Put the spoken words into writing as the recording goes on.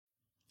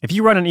If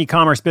you run an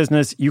e-commerce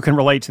business, you can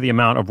relate to the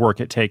amount of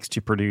work it takes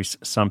to produce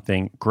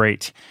something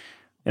great.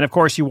 And of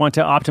course, you want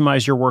to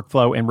optimize your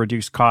workflow and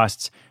reduce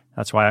costs.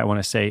 That's why I want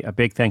to say a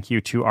big thank you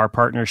to our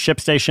partner,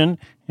 ShipStation,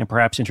 and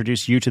perhaps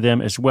introduce you to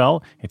them as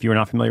well. If you are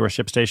not familiar with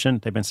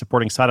ShipStation, they've been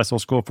supporting Side Hustle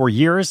School for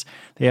years.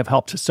 They have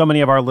helped so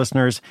many of our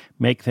listeners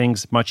make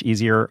things much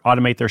easier,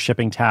 automate their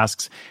shipping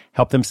tasks,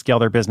 help them scale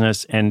their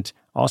business, and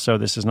also,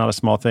 this is not a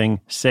small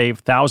thing, save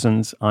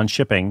thousands on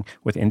shipping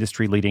with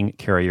industry-leading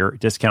carrier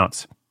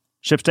discounts.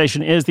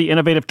 ShipStation is the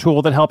innovative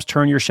tool that helps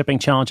turn your shipping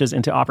challenges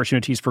into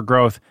opportunities for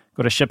growth.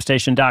 Go to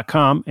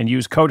ShipStation.com and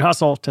use code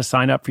HUSTLE to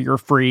sign up for your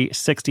free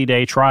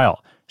 60-day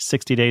trial.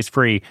 60 days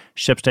free.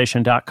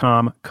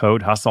 ShipStation.com,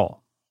 code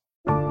HUSTLE.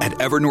 At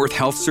Evernorth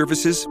Health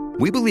Services,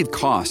 we believe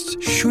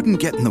costs shouldn't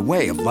get in the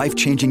way of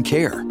life-changing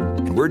care.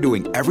 And we're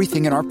doing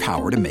everything in our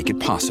power to make it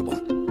possible.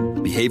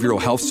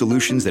 Behavioral health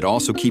solutions that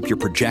also keep your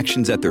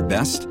projections at their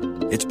best?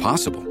 It's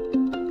possible.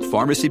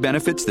 Pharmacy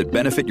benefits that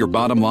benefit your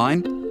bottom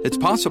line? It's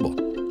possible.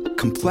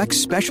 Complex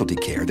specialty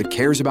care that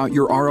cares about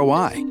your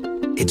ROI.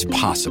 It's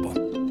possible.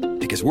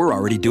 Because we're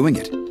already doing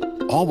it.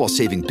 All while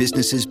saving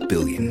businesses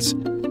billions.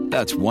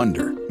 That's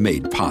Wonder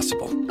made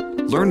possible.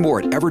 Learn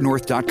more at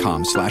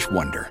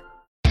evernorth.com/wonder.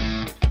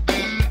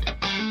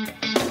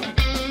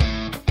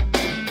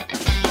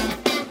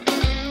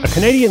 A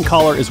Canadian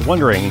caller is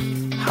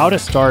wondering how to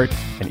start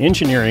an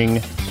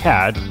engineering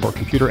CAD or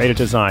computer-aided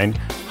design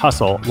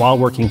hustle while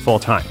working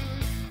full-time.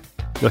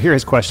 You'll hear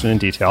his question in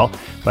detail,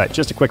 but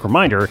just a quick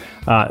reminder,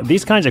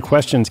 these kinds of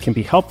questions can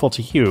be helpful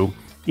to you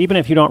even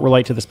if you don't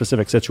relate to the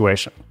specific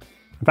situation.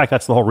 In fact,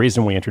 that's the whole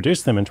reason we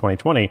introduced them in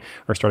 2020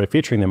 or started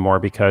featuring them more,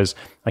 because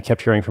I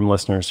kept hearing from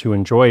listeners who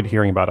enjoyed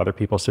hearing about other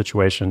people's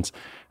situations,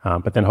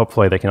 but then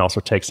hopefully they can also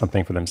take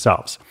something for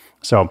themselves.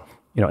 So,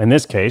 in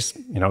this case,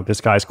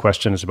 this guy's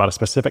question is about a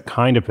specific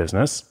kind of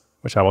business,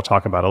 which I will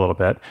talk about a little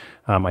bit.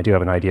 I do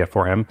have an idea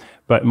for him,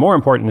 but more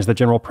important is the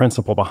general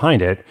principle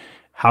behind it.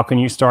 How can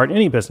you start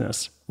any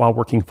business while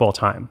working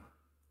full-time?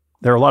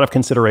 There are a lot of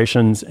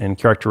considerations and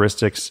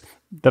characteristics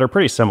that are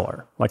pretty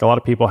similar. Like, a lot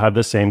of people have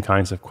the same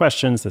kinds of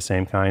questions, the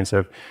same kinds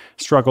of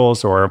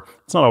struggles, or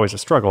it's not always a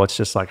struggle. It's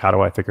just like, how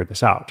do I figure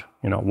this out?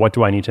 What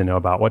do I need to know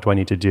about? What do I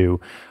need to do?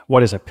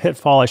 What is a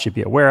pitfall I should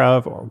be aware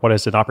of? Or what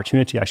is an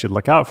opportunity I should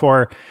look out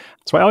for?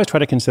 So I always try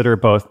to consider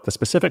both the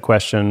specific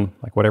question,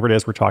 like whatever it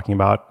is we're talking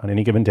about on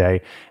any given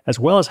day, as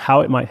well as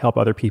how it might help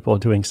other people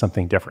doing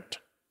something different.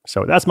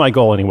 So that's my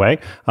goal anyway.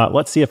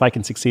 Let's see if I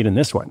can succeed in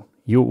this one.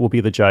 You will be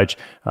the judge.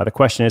 The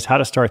question is how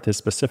to start this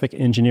specific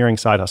engineering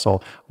side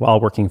hustle while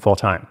working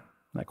full-time.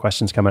 That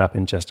question's coming up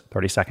in just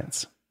 30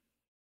 seconds.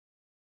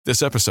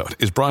 This episode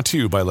is brought to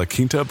you by La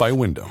Quinta by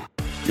Wyndham.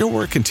 Your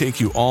work can take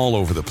you all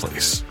over the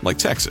place, like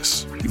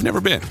Texas. You've never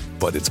been,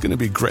 but it's going to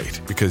be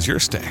great because you're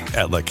staying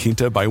at La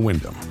Quinta by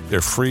Wyndham. Their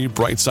free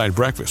Bright Side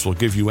breakfast will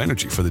give you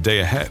energy for the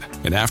day ahead.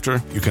 And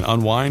after, you can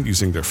unwind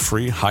using their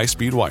free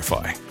high-speed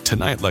Wi-Fi.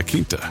 Tonight, La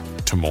Quinta.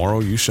 Tomorrow,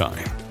 you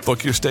shine.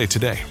 Book your stay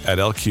today at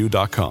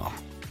LQ.com.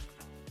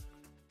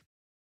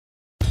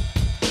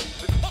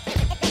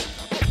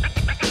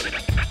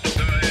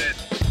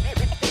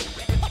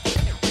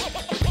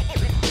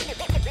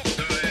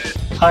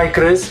 Hi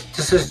Chris,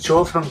 this is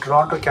Joe from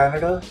Toronto,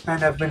 Canada,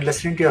 and I've been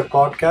listening to your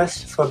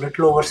podcast for a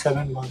little over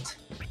 7 months.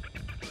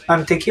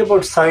 I'm thinking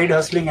about side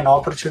hustling an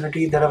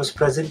opportunity that I was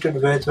presented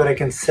with where I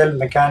can sell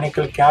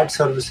mechanical CAD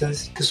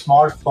services to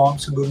small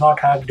firms who do not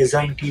have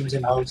design teams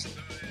in-house.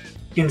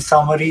 In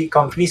summary,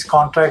 companies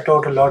contract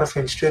out a lot of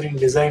engineering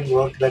design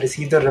work that is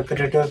either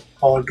repetitive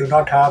or do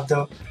not have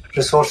the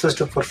resources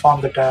to perform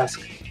the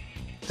task.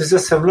 This is a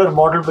similar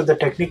model with the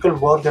technical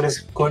work that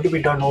is going to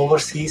be done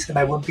overseas, and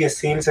I would be a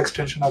sales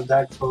extension of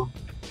that firm.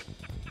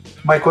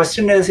 My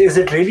question is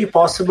it really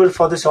possible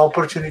for this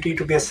opportunity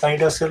to be a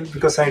side hustle?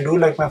 Because I do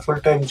like my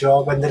full-time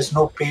job and there's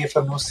no pay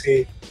for no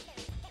say.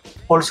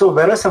 Also,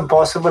 where are some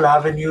possible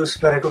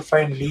avenues where I could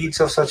find leads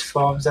of such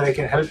firms that I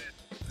can help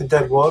with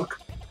their work?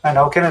 And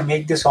how can I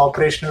make this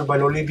operational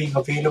while only being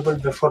available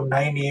before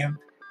 9 a.m.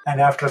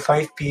 and after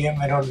 5 p.m.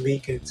 and on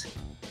weekends?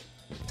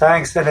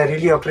 Thanks, and I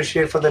really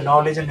appreciate for the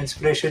knowledge and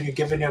inspiration you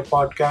give in your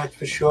podcast,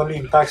 which surely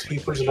impacts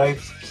people's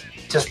lives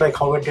just like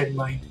how it did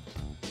mine.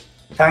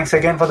 Thanks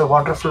again for the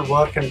wonderful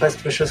work and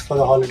best wishes for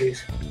the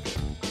holidays.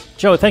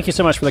 Joe, thank you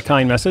so much for the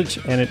kind message,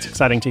 and it's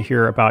exciting to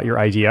hear about your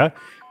idea.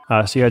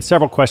 So you had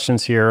several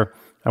questions here.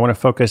 I want to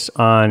focus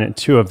on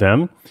two of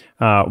them.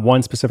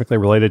 One specifically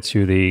related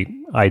to the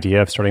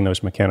idea of starting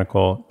those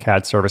mechanical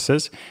CAD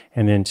services,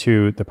 and then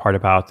two, the part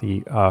about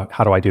the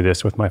how do I do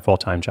this with my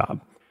full-time job.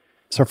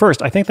 So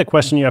first, I think the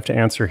question you have to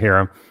answer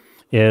here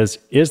is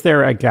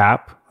there a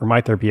gap, or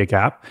might there be a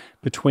gap,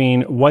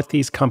 between what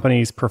these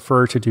companies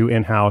prefer to do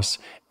in-house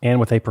and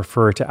what they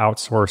prefer to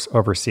outsource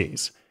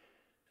overseas?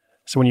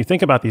 So when you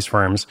think about these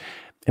firms,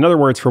 in other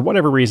words, for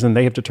whatever reason,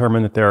 they have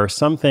determined that there are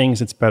some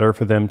things it's better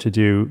for them to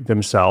do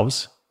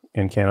themselves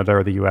in Canada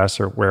or the US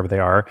or wherever they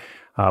are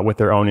with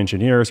their own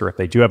engineers, or if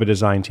they do have a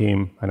design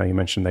team. I know you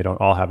mentioned they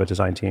don't all have a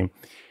design team,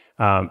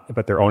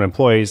 but their own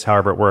employees,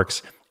 however it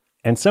works.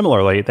 And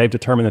similarly, they've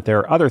determined that there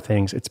are other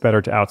things it's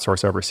better to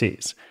outsource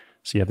overseas.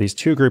 So you have these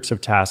two groups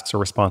of tasks or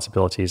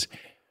responsibilities.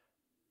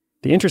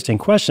 The interesting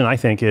question, I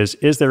think, is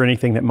there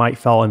anything that might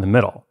fall in the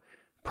middle?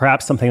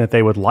 Perhaps something that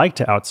they would like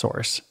to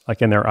outsource.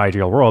 Like in their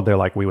ideal world, they're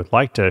like, we would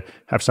like to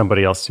have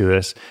somebody else do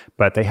this,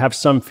 but they have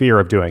some fear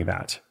of doing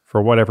that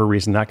for whatever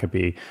reason that could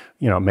be.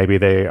 Maybe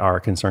they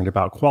are concerned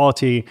about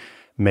quality.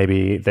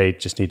 Maybe they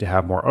just need to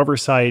have more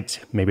oversight.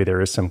 Maybe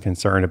there is some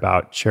concern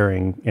about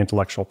sharing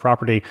intellectual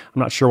property. I'm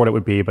not sure what it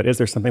would be, but is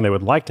there something they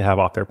would like to have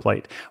off their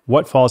plate?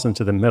 What falls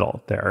into the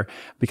middle there?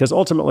 Because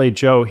ultimately,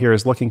 Joe here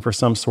is looking for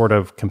some sort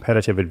of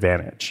competitive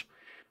advantage,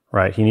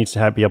 right? He needs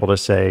to be able to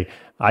say,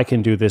 I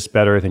can do this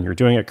better than you're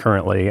doing it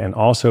currently, and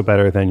also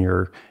better than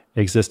your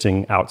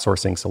existing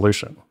outsourcing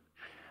solution.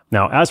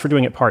 Now, as for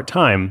doing it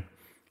part-time,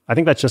 I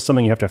think that's just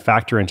something you have to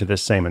factor into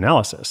this same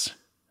analysis,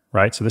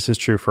 right? So this is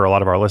true for a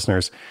lot of our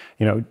listeners.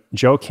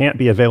 Joe can't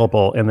be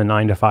available in the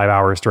 9 to 5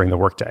 hours during the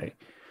workday.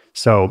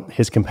 So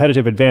his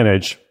competitive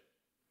advantage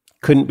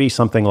couldn't be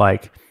something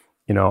like,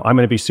 I'm going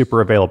to be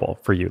super available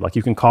for you. Like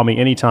you can call me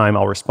anytime,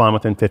 I'll respond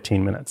within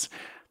 15 minutes.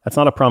 That's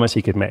not a promise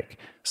he could make.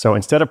 So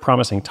instead of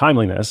promising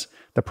timeliness,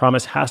 the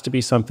promise has to be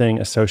something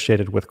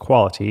associated with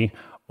quality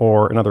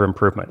or another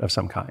improvement of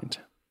some kind.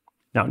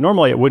 Now,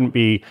 normally it wouldn't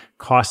be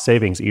cost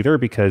savings either,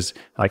 because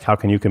how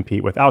can you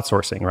compete with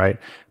outsourcing, right?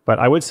 But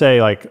I would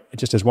say,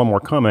 just as one more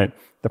comment,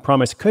 the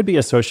promise could be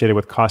associated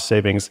with cost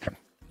savings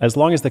as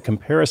long as the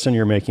comparison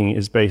you're making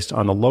is based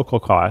on the local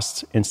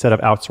costs instead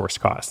of outsourced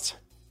costs.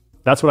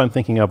 That's what I'm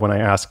thinking of when I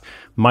ask,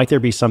 might there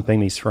be something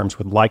these firms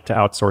would like to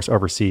outsource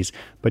overseas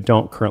but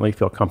don't currently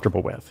feel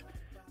comfortable with?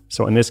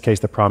 So in this case,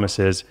 the promise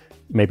is,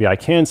 maybe I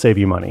can save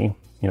you money,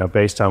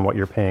 based on what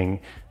you're paying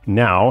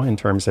now in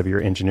terms of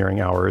your engineering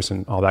hours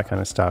and all that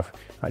kind of stuff.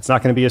 It's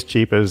not going to be as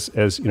cheap as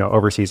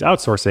overseas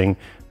outsourcing,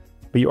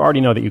 but you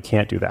already know that you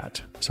can't do that.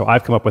 So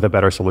I've come up with a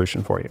better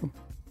solution for you.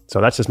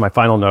 So that's just my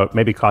final note.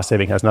 Maybe cost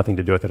saving has nothing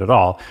to do with it at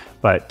all.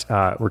 But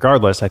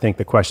regardless, I think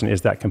the question is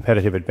that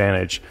competitive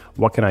advantage.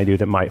 What can I do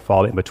that might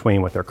fall in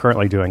between what they're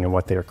currently doing and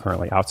what they are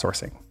currently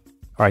outsourcing?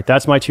 All right,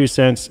 that's my 2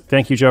 cents.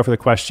 Thank you, Joe, for the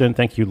question.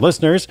 Thank you,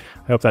 listeners.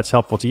 I hope that's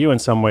helpful to you in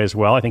some way as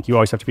well. I think you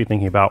always have to be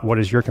thinking about what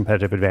is your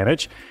competitive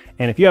advantage.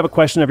 And if you have a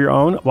question of your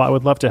own, well, I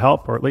would love to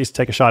help, or at least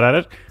take a shot at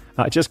it.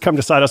 Just come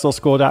to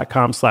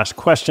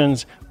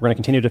sidehustleschool.com/questions. We're going to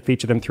continue to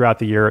feature them throughout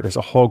the year. There's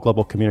a whole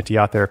global community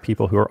out there of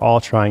people who are all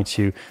trying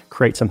to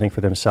create something for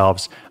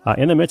themselves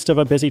in the midst of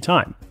a busy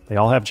time. They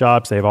all have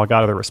jobs. They've all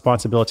got other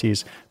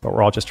responsibilities, but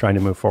we're all just trying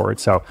to move forward.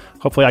 So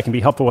hopefully I can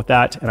be helpful with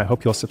that, and I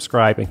hope you'll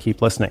subscribe and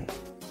keep listening.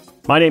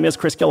 My name is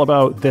Chris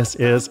Guillebeau. This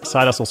is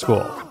Side Hustle School.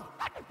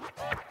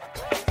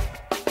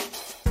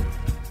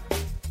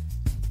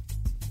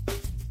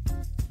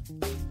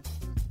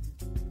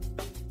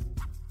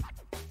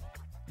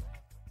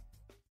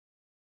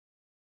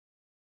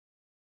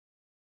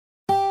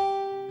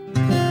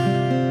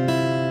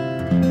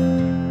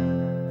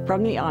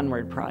 From the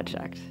Onward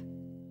Project.